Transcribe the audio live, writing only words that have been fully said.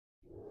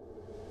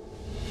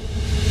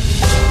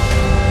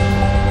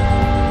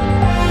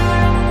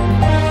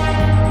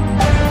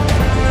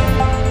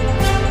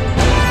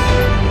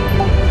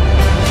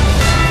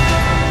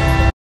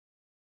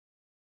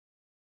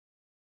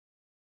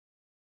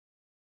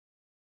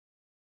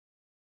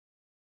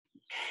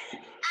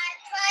I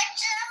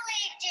pledge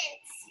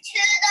allegiance to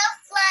the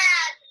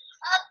flag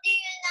of the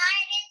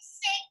United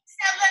States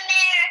of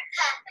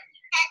America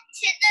and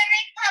to the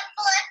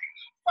republic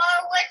for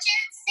which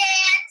it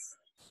stands,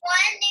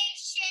 one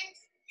nation,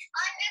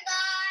 under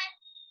God,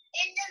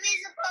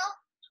 indivisible,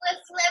 with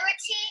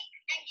liberty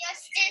and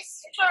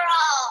justice for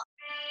all.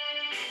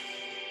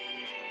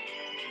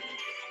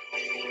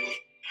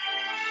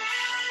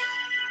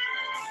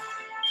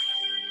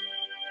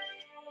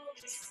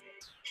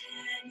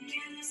 Can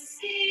you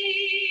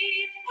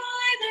see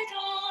by the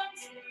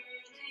dawn's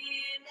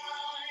early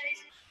light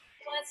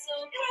what so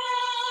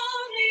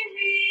proudly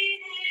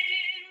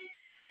reading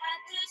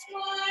at the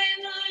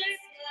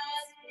twilight's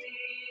last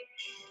gleam?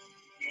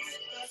 Through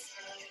the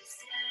stripes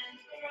and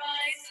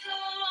bright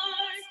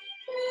stars,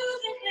 through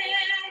the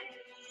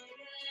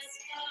perilous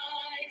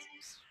fight,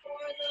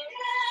 for the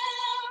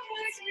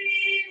ramparts we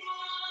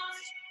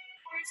watch,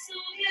 were so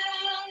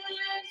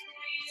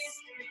gallantly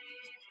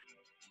streamed.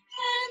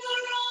 And the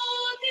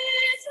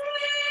rockets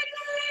were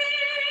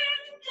clear,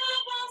 the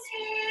bombs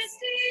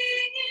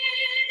bursting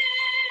in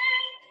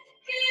air,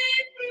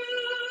 gave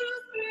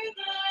proof through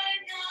the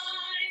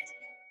night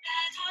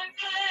that our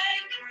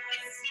flag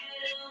was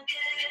still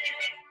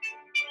there.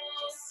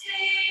 Oh,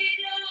 say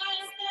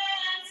does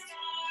that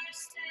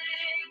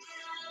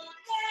star-spangled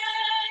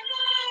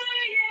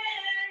banner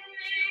yet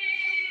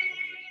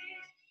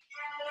wave?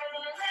 For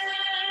the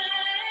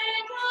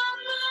land of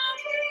the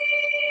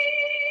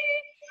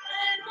free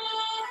and the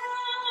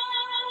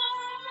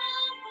home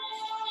of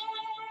all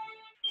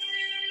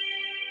free.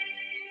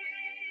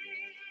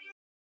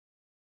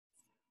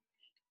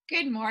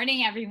 Good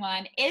morning,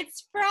 everyone.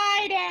 It's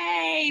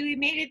Friday. We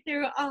made it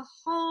through a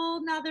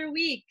whole nother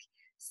week.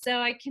 So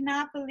I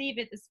cannot believe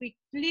it. This week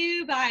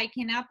flew by. I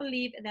cannot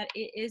believe that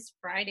it is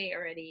Friday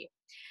already.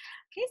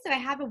 Okay, so I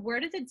have a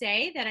word of the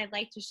day that I'd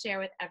like to share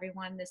with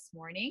everyone this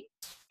morning.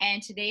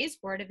 And today's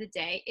word of the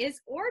day is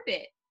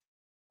orbit.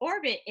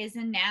 Orbit is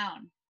a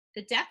noun.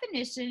 The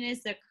definition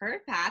is the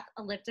curved path,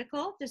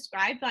 elliptical,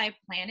 described by a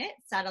planet,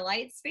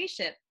 satellite,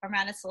 spaceship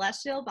around a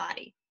celestial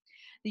body.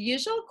 The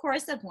usual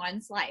course of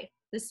one's life.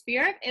 The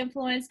sphere of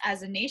influence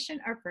as a nation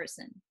or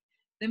person.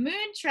 The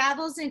moon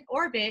travels in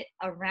orbit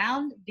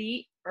around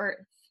the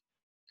earth.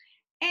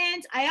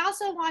 And I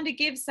also want to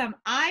give some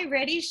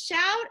iReady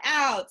shout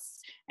outs.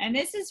 And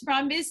this is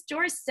from Ms.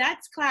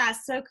 Dorset's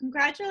class. So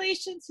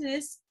congratulations to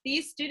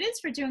these students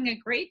for doing a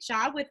great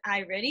job with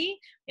iReady.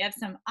 We have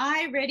some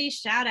iReady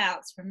shout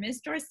outs from Ms.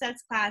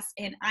 Dorset's class.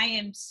 And I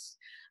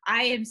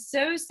am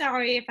so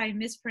sorry if I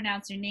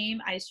mispronounce your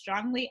name. I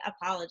strongly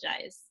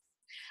apologize.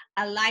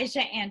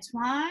 Elijah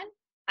Antoine,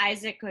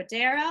 Isaac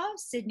Cordero,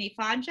 Sydney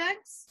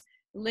Fondrex,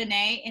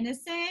 Lene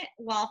Innocent,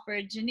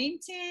 Walford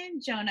Jennington,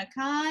 Jonah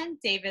Khan,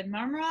 David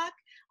Murmrock,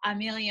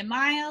 Amelia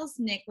Miles,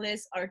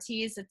 Nicholas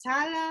Ortiz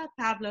Atala,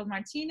 Pablo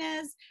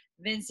Martinez,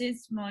 Vincent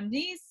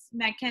Moniz,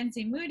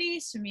 Mackenzie Moody,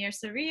 Shamir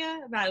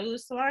Saria, Raul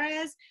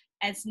Suarez,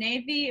 and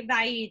Snevi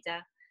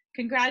Vaida.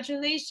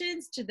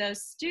 Congratulations to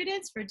those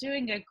students for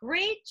doing a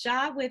great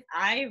job with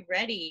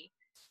iReady.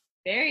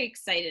 Very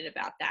excited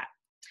about that.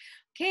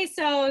 Okay,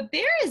 so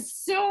there is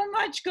so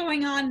much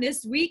going on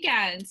this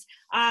weekend.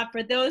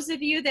 For those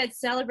of you that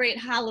celebrate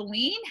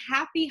Halloween,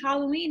 happy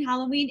Halloween.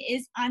 Halloween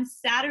is on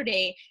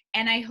Saturday,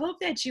 and I hope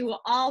that you will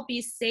all be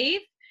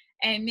safe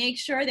and make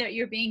sure that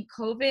you're being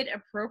COVID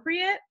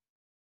appropriate.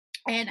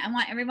 And I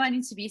want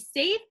everyone to be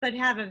safe, but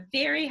have a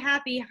very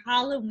happy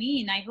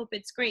Halloween. I hope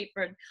it's great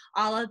for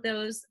all of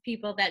those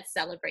people that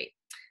celebrate.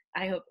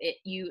 I hope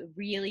you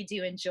really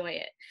do enjoy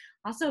it.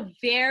 Also,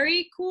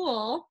 very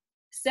cool.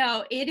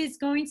 So it is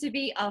going to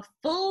be a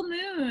full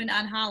moon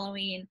on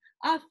Halloween,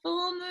 a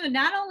full moon.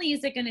 Not only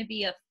is it going to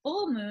be a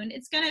full moon,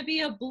 it's going to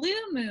be a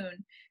blue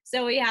moon.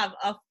 So we have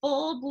a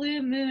full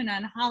blue moon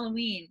on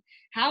Halloween.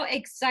 How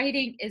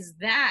exciting is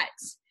that?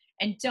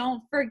 And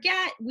don't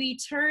forget, we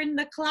turn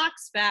the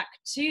clocks back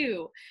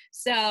too.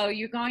 So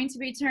you're going to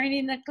be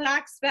turning the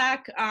clocks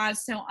back.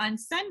 So on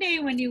Sunday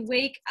when you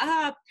wake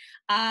up,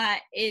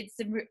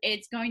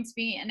 it's going to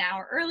be an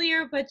hour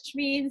earlier, which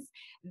means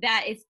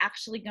that it's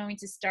actually going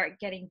to start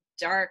getting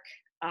dark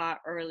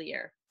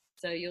earlier.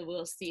 So you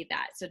will see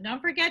that. So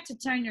don't forget to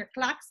turn your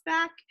clocks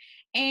back.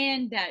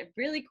 And that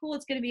really cool,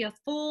 it's going to be a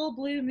full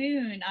blue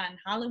moon on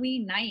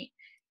Halloween night.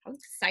 How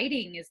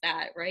exciting is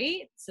that,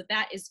 right? So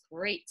that is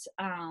great.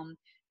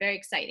 Very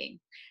exciting.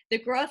 The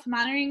growth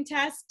monitoring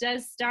test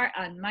does start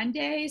on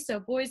Monday. So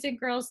boys and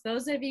girls,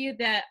 those of you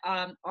that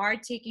are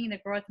taking the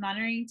growth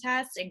monitoring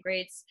test in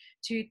grades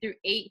 2 through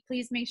 8,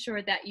 please make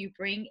sure that you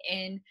bring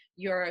in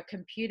your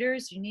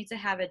computers. You need to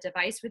have a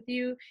device with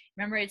you.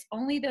 Remember, it's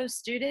only those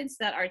students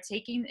that are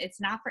taking, it's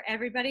not for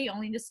everybody,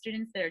 only the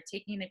students that are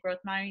taking the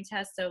growth monitoring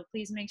test. So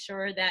please make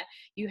sure that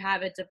you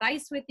have a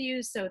device with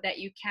you so that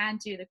you can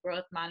do the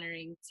growth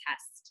monitoring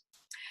test.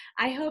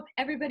 I hope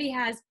everybody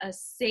has a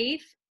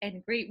safe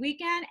and great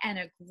weekend and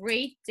a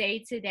great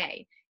day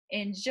today.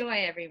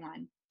 Enjoy,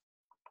 everyone.